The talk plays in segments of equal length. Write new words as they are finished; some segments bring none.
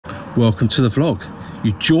Welcome to the vlog.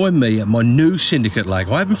 You join me at my new syndicate lake.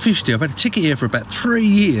 I haven't fished here. I've had a ticket here for about 3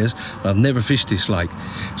 years, but I've never fished this lake.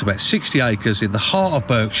 It's about 60 acres in the heart of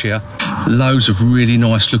Berkshire. Loads of really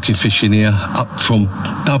nice looking fish in here, up from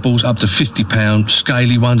doubles up to 50 pound,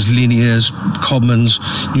 scaly ones, linears, commons,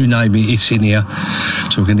 you name it, it's in here.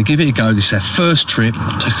 So we're going to give it a go. This is our first trip.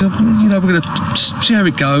 You know, we're going to see how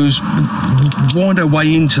it goes, wind our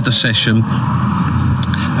way into the session,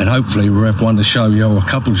 and hopefully we'll have one to show you or a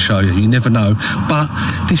couple to show you. You never know. But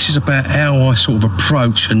this is about how I sort of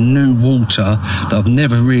approach a new water that I've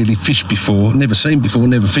never really fished before, never seen before,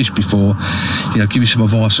 never fished before. You know, give you some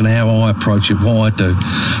advice on how I approach it, what I do.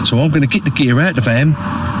 So I'm going to get the gear out of the van,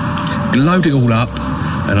 load it all up,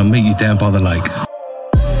 and I'll meet you down by the lake.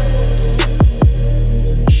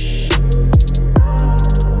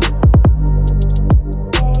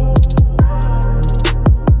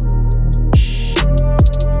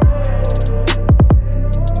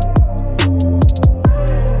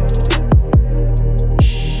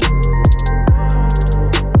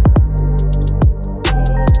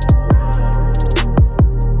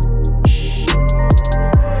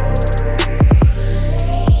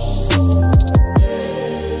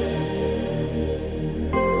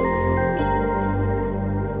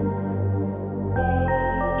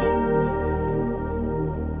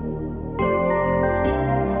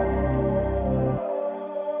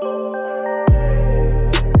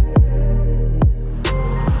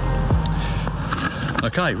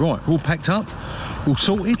 Okay, right, we're all packed up, all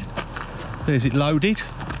sorted. There's it loaded.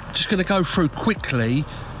 Just going to go through quickly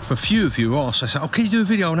for a few of you asked. I said, oh, can you do a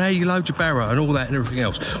video on how you load your barrow and all that and everything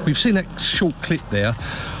else? We've seen that short clip there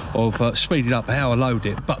of speeding up how I load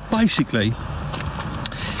it, but basically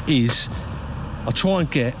is I try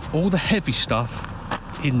and get all the heavy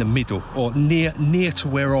stuff in the middle or near to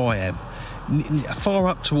where I am. Far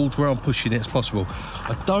up towards where I'm pushing it as possible.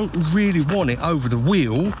 I don't really want it over the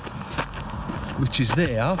wheel, which is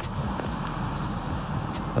there. I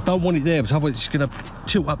don't want it there because otherwise it's going to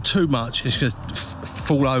tilt up too much, it's going to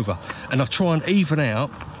fall over. And I try and even out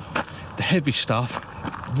the heavy stuff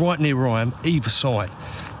right near where I am, either side.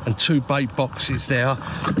 And 2 bait boxes there,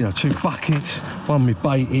 you know, 2 buckets, one with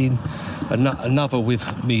bait in, another with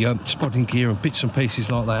me spotting gear and bits and pieces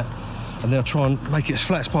like that. And then I try and make it as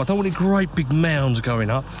flat as possible. I don't want it great big mounds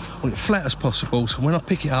going up. I want it flat as possible, so when I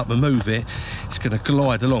pick it up and move it, it's going to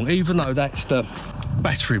glide along. Even though that's the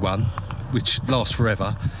battery one, which lasts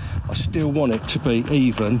forever, I still want it to be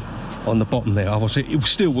even on the bottom there. Otherwise it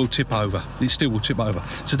still will tip over. It still will tip over.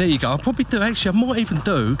 So there you go. I'll probably do, actually I might even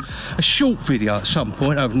do a short video at some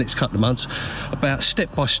point over the next couple of months about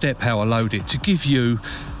step by step how I load it, to give you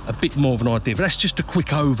a bit more of an idea. But that's just a quick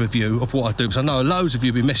overview of what I do, because I know loads of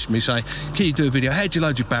you have been messaging me saying, can you do a video, how do you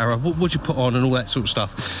load your barrow, what do you put on and all that sort of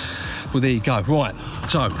stuff. Well, there you go. Right,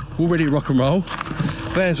 so we're ready to rock and roll.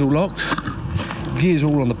 Van's all locked, gear's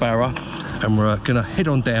all on the barrow, and we're gonna head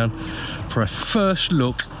on down for a first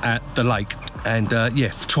look at the lake. And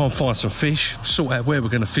yeah, try and find some fish, sort out where we're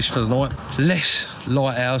going to fish for the night. Less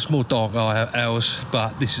light hours, more dark hours,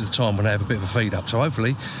 but this is the time when I have a bit of a feed up. So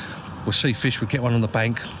hopefully we'll see fish, we'll get one on the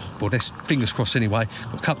bank. Well, that's fingers crossed anyway.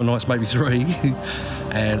 Got a couple of nights, maybe 3.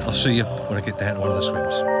 And I'll see you when I get down to one of the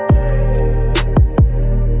swims.